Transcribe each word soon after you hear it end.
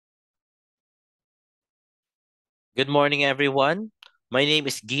Good morning, everyone. My name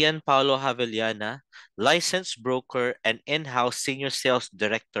is Gian Paulo Havellana, licensed broker and in-house senior sales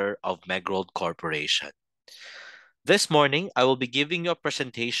director of Megaworld Corporation. This morning, I will be giving you a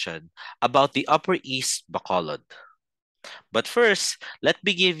presentation about the Upper East Bacolod. But first, let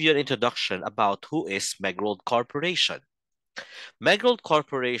me give you an introduction about who is Megaworld Corporation. Megaworld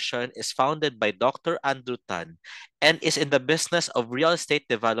Corporation is founded by Dr. Andrew Tan and is in the business of real estate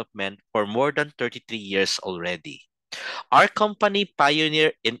development for more than 33 years already. Our company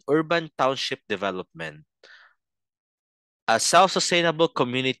pioneered in urban township development, a self-sustainable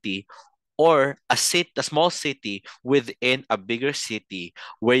community, or a small city within a bigger city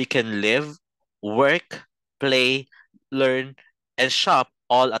where you can live, work, play, learn, and shop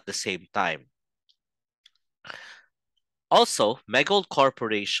all at the same time. Also, Megaworld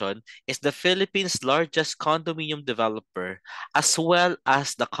Corporation is the Philippines' largest condominium developer, as well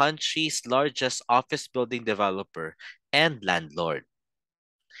as the country's largest office building developer and landlord.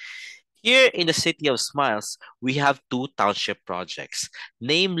 Here in the City of Smiles, we have two township projects,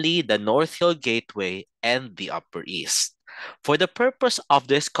 namely the North Hill Gateway and the Upper East. For the purpose of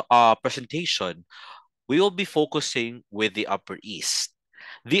this presentation, we will be focusing with the Upper East.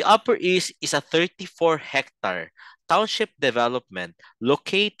 The Upper East is a 34-hectare township development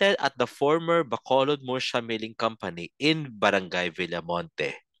located at the former Bacolod Mursha Milling Company in Barangay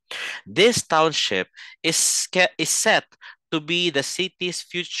Villamonte. This township is set to be the city's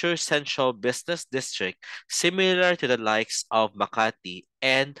future central business district, similar to the likes of Makati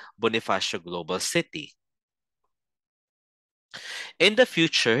and Bonifacio Global City. In the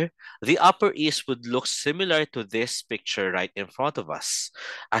future, the Upper East would look similar to this picture right in front of us.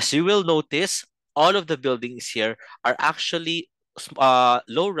 As you will notice, all of the buildings here are actually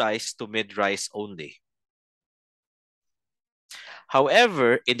low-rise to mid-rise only.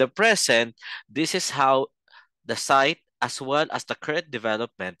 However, in the present, this is how the site as well as the current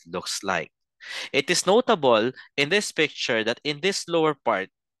development looks like. It is notable in this picture that in this lower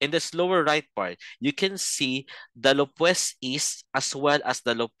right part, you can see the Lopez East as well as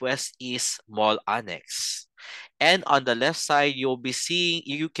the Lopez East Mall Annex. And on the left side, you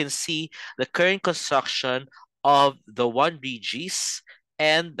can see the current construction of the one Regis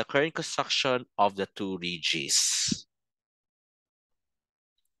and the current construction of the two Regis.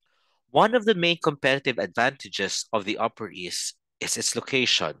 One of the main competitive advantages of the Upper East is its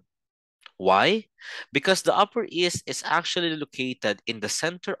location. Why? Because the Upper East is actually located in the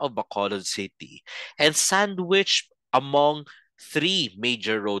center of Bacolod City and sandwiched among three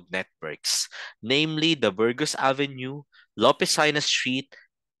major road networks, namely the Burgos Avenue, Lopesina Street,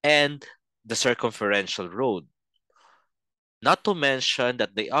 and the Circumferential Road. Not to mention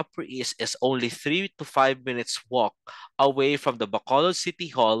that the Upper East is only 3 to 5 minutes walk away from the Bacolod City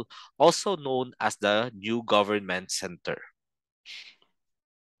Hall, also known as the New Government Center.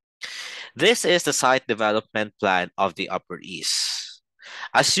 This is the site development plan of the Upper East.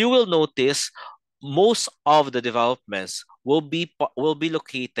 As you will notice, most of the developments will be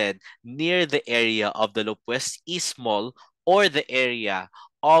located near the area of the Lopez East Mall or the area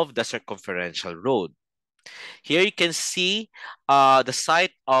of the Circumferential Road. Here you can see the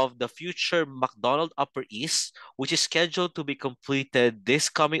site of the future McDonald Upper East, which is scheduled to be completed this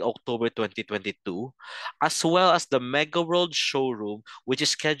coming October 2022, as well as the Megaworld showroom, which is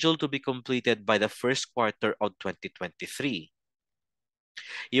scheduled to be completed by the first quarter of 2023.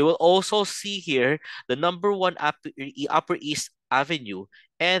 You will also see here the number one Upper East Avenue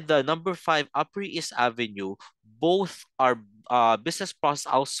and the number five Upper East Avenue. Both are business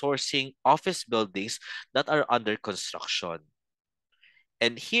process outsourcing office buildings that are under construction.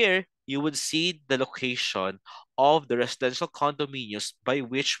 And here you would see the location of the residential condominiums by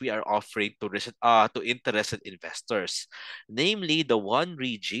which we are offering to interested investors, namely the one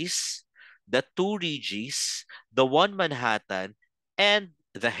Regis, the two Regis, the one Manhattan, and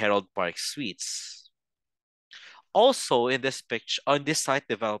the Herald Park Suites. Also, in this picture, on this site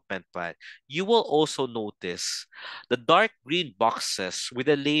development plan, you will also notice the dark green boxes with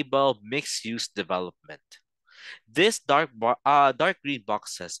the label mixed use development. These dark green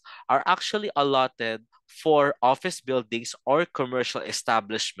boxes are actually allotted for office buildings or commercial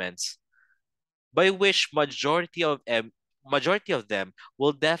establishments, by which majority of them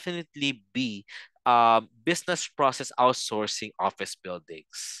will definitely be business process outsourcing office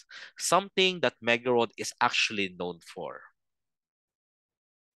buildings, something that Megaworld is actually known for.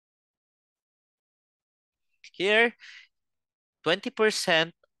 Here,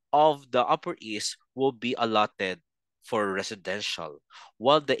 20% of the Upper East will be allotted for residential,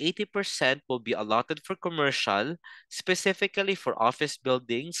 while the 80% will be allotted for commercial, specifically for office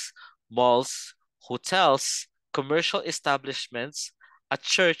buildings, malls, hotels, commercial establishments, a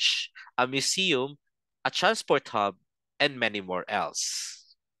church, a museum, a transport hub, and many more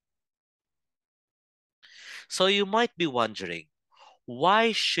else. So you might be wondering,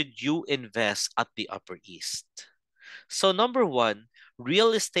 why should you invest at the Upper East? So number one,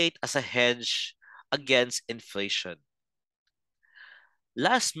 real estate as a hedge against inflation.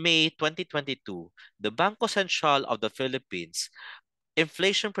 Last May 2022, the Bangko Sentral of the Philippines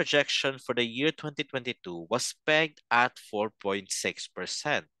inflation projection for the year 2022 was pegged at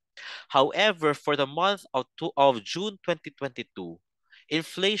 4.6%. However, for the month of June 2022,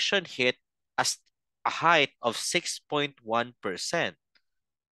 inflation hit as a height of 6.1%.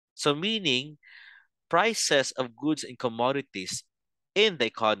 So meaning prices of goods and commodities in the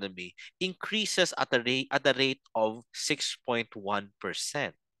economy increases at a rate of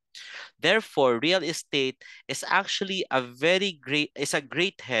 6.1%. Therefore, real estate is actually a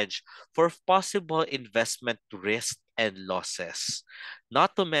great hedge for possible investment risk and losses.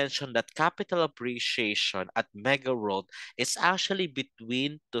 Not to mention that capital appreciation at Megaworld is actually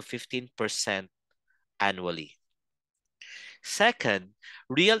between to 15% annually. Second,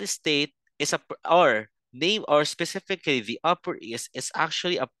 real estate is or name or specifically the Upper East is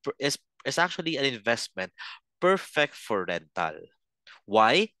actually an investment perfect for rental.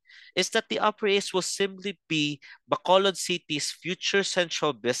 Why? Is that the Upper East will simply be Bacolod City's future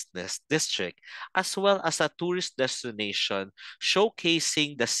central business district, as well as a tourist destination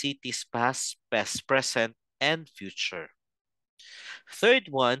showcasing the city's past, present, and future. Third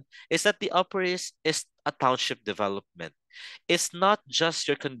one is that the Upper East is a township development. It's not just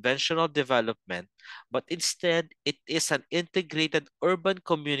your conventional development, but instead it is an integrated urban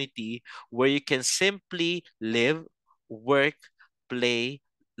community where you can simply live, work, play,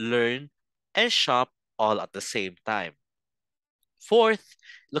 learn, and shop all at the same time. Fourth,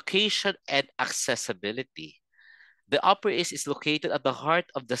 location and accessibility. The Upper East is located at the heart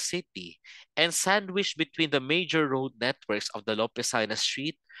of the city and sandwiched between the major road networks of the Lopesina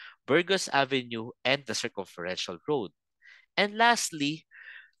Street, Burgos Avenue, and the Circumferential Road. And lastly,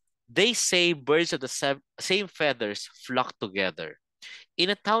 they say birds of the same feathers flock together. In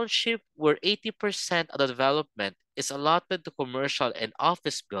a township where 80% of the development is allotted to commercial and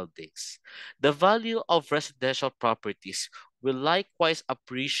office buildings, the value of residential properties will likewise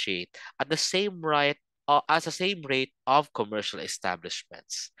appreciate at the same rate as the same rate of commercial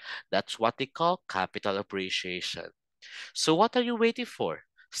establishments. That's what they call capital appreciation. So what are you waiting for?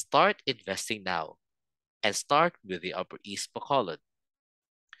 Start investing now and start with the Upper East Bacolod.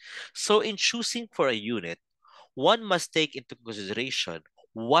 So in choosing for a unit, one must take into consideration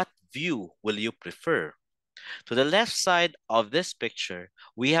what view will you prefer. To the left side of this picture,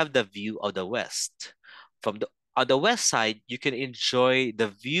 we have the view of the west. On the west side, you can enjoy the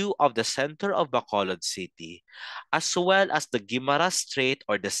view of the center of Bacolod City, as well as the Guimaras Strait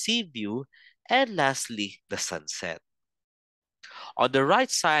or the sea view, and lastly, the sunset. On the right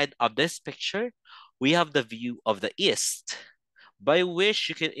side of this picture, we have the view of the east, by which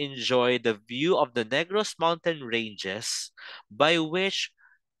you can enjoy the view of the Negros mountain ranges, by which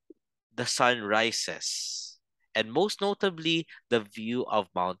the sun rises, and most notably, the view of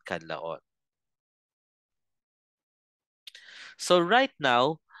Mount Canlaon. So right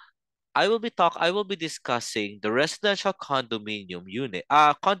now, I will be discussing the residential condominium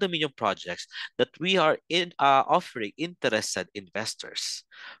projects that we are offering interested investors.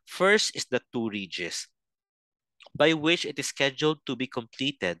 First is the Two Regis, by which it is scheduled to be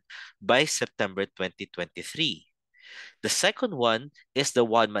completed by September 2023. The second one is the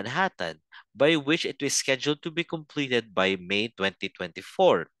One Manhattan, by which it is scheduled to be completed by May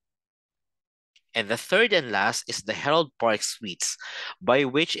 2024. And the third and last is the Herald Park Suites, by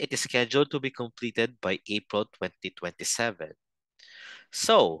which it is scheduled to be completed by April 2027.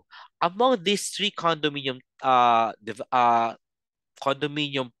 So, among these three condominium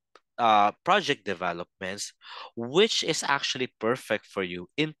project developments, which is actually perfect for you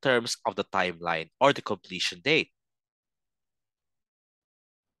in terms of the timeline or the completion date?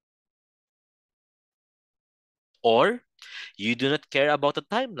 Or you do not care about the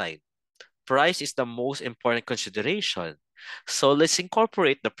timeline? Price is the most important consideration. So let's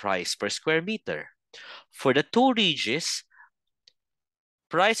incorporate the price per square meter. For the Two Regis,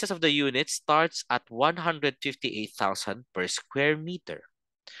 prices of the unit starts at 158,000 per square meter.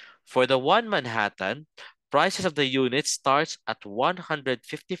 For the One Manhattan, prices of the unit starts at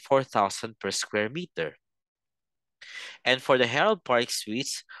 154,000 per square meter. And for the Herald Park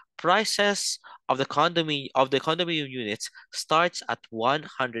Suites, prices of the condominium units starts at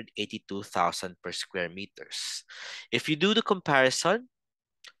 182,000 per square meters. If you do the comparison,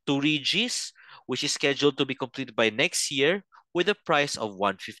 Two Regis which is scheduled to be completed by next year with a price of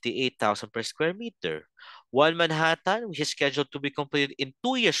 158,000 per square meter. One Manhattan, which is scheduled to be completed in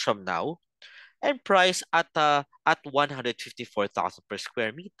 2 years from now, and priced at 154,000 per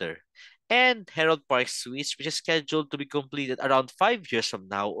square meter. And Herald Park Suites, which is scheduled to be completed around 5 years from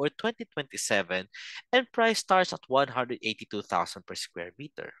now or 2027, and price starts at 182,000 per square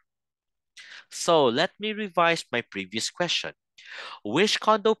meter. So let me revise my previous question. Which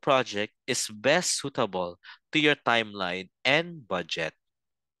condo project is best suitable to your timeline and budget?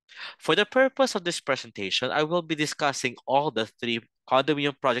 For the purpose of this presentation, I will be discussing all the three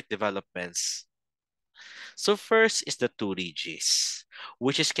condominium project developments. So first is the two Regis,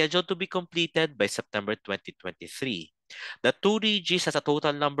 which is scheduled to be completed by September 2023. The two Regis has a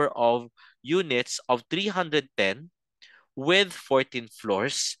total number of units of 310 with 14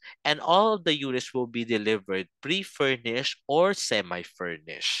 floors, and all of the units will be delivered pre-furnished or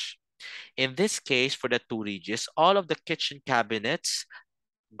semi-furnished. In this case, for the two Regis, all of the kitchen cabinets,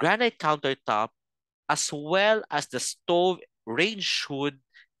 granite countertop, as well as the stove, range hood,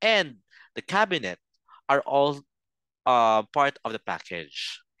 and the cabinet are all part of the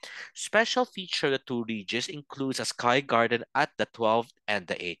package. Special feature of the two Regis includes a sky garden at the 12th and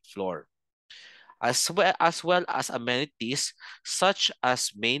the 8th floor, as well as amenities such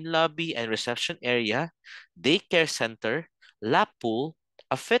as main lobby and reception area, daycare center, lap pool,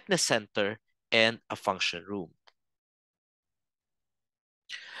 a fitness center, and a function room.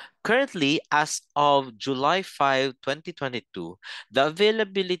 Currently, as of July 5, 2022, the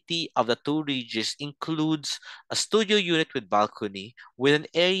availability of the two Regis includes a studio unit with balcony with an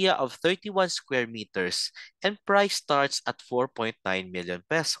area of 31 square meters and price starts at 4.9 million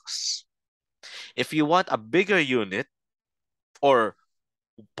pesos. If you want a bigger unit, or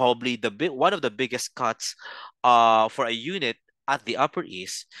probably one of the biggest cuts for a unit at the Upper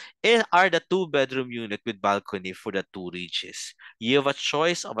East are the two-bedroom unit with balcony for the two Regis. You have a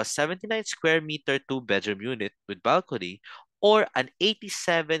choice of a 79 square meter two-bedroom unit with balcony or an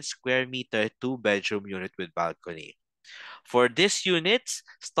 87 square meter two-bedroom unit with balcony. For these units,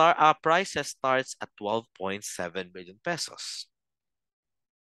 prices starts at 12.7 million pesos.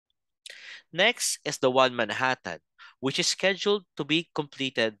 Next is the One Manhattan, which is scheduled to be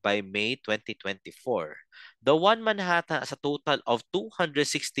completed by May 2024. The One Manhattan has a total of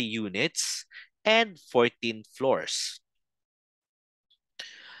 260 units and 14 floors.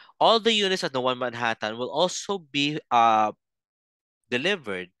 All the units at the One Manhattan will also be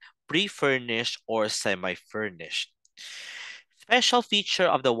delivered pre-furnished or semi-furnished. Special feature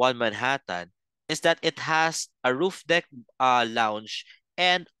of the One Manhattan is that it has a roof deck lounge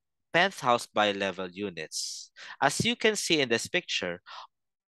and penthouse bi-level units. As you can see in this picture,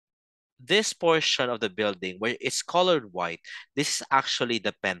 this portion of the building where it's colored white, this is actually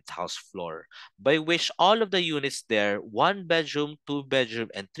the penthouse floor, by which all of the units there, one bedroom, two bedroom,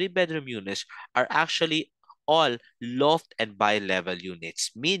 and three bedroom units are actually all loft and bi-level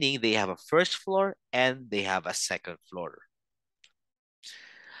units, meaning they have a first floor and they have a second floor.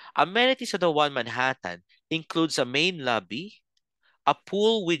 Amenities of the One Manhattan includes a main lobby, a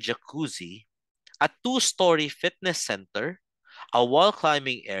pool with jacuzzi, a two-story fitness center, a wall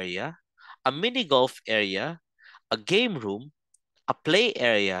climbing area, a mini golf area, a game room, a play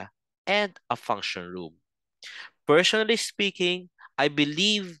area, and a function room. Personally speaking, I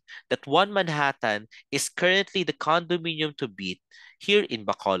believe that One Manhattan is currently the condominium to beat here in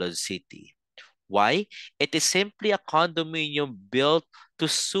Bacolod City. Why? It is simply a condominium built to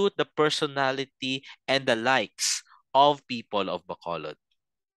suit the personality and the likes of people of Bacolod.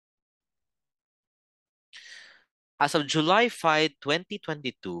 As of July 5,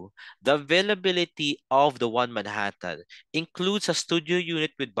 2022, the availability of the One Manhattan includes a studio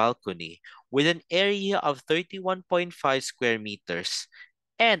unit with balcony with an area of 31.5 square meters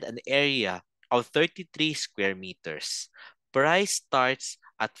and an area of 33 square meters. Price starts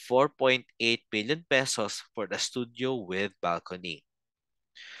at 4.8 million pesos for the studio with balcony.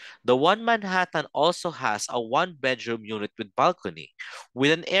 The One Manhattan also has a one-bedroom unit with balcony with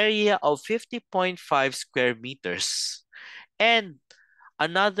an area of 50.5 square meters and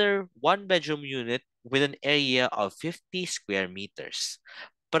another one-bedroom unit with an area of 50 square meters.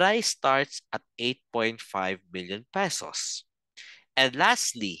 Price starts at 8.5 million pesos. And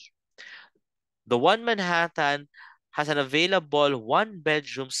lastly, the One Manhattan has an available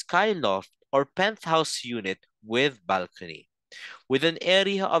one-bedroom skyloft or penthouse unit with balcony with an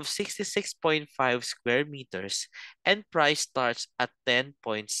area of 66.5 square meters and price starts at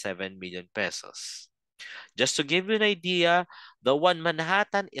 10.7 million pesos. Just to give you an idea, the One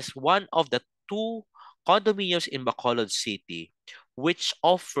Manhattan is one of the two condominiums in Bacolod City which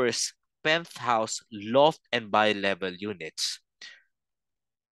offers penthouse, loft, and bi-level units.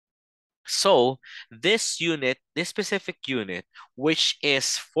 So this specific unit, which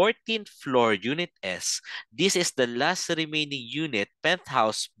is 14th floor unit S, this is the last remaining unit,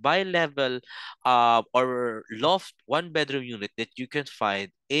 penthouse, bi-level, or loft, one-bedroom unit that you can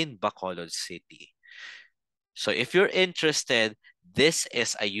find in Bacolod City. So if you're interested, this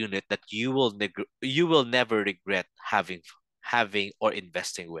is a unit that you will never regret having or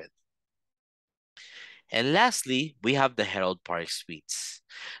investing with. And lastly, we have the Herald Park Suites.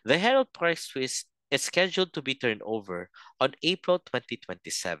 The Herald Park Suites is scheduled to be turned over on April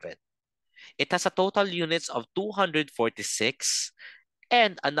 2027. It has a total units of 246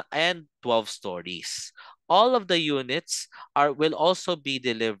 and 12 stories. All of the units will also be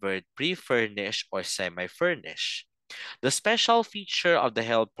delivered pre-furnished or semi-furnished. The special feature of the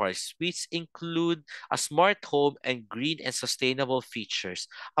Herald Park Suites include a smart home and green and sustainable features,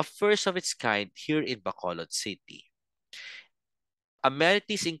 a first of its kind here in Bacolod City.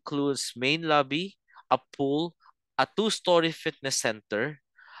 Amenities includes main lobby, a pool, a two-story fitness center,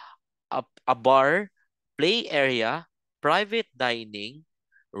 a bar, play area, private dining,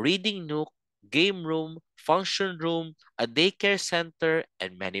 reading nook, game room, function room, a daycare center,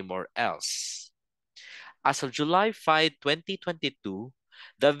 and many more else. As of July 5, 2022,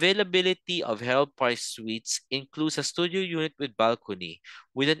 the availability of Herald Park Suites includes a studio unit with balcony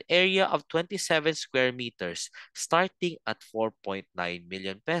with an area of 27 square meters starting at 4.9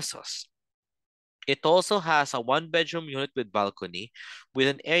 million pesos. It also has a one-bedroom unit with balcony with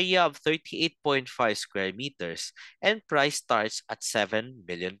an area of 38.5 square meters and price starts at 7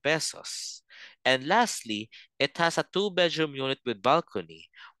 million pesos. And lastly, it has a two-bedroom unit with balcony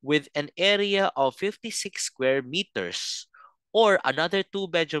with an area of 56 square meters or another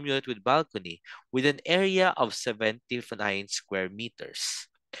two-bedroom unit with balcony with an area of 79 square meters.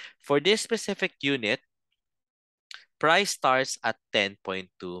 For this specific unit, price starts at 10.2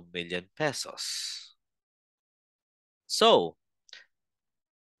 million pesos. So,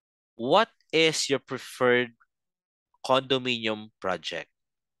 what is your preferred condominium project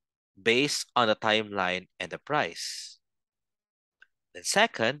based on the timeline and the price? Then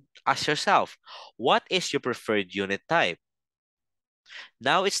second, ask yourself, what is your preferred unit type?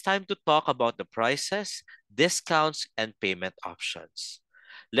 Now it's time to talk about the prices, discounts, and payment options.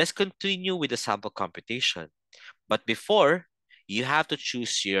 Let's continue with the sample computation. But before, you have to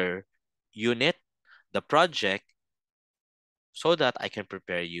choose your unit, the project, so that I can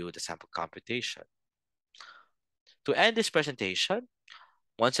prepare you the sample computation. To end this presentation,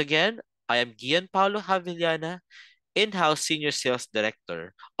 once again, I am Gian Paulo Javillana, in-house Senior Sales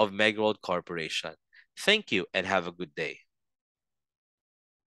Director of Megaworld Corporation. Thank you and have a good day.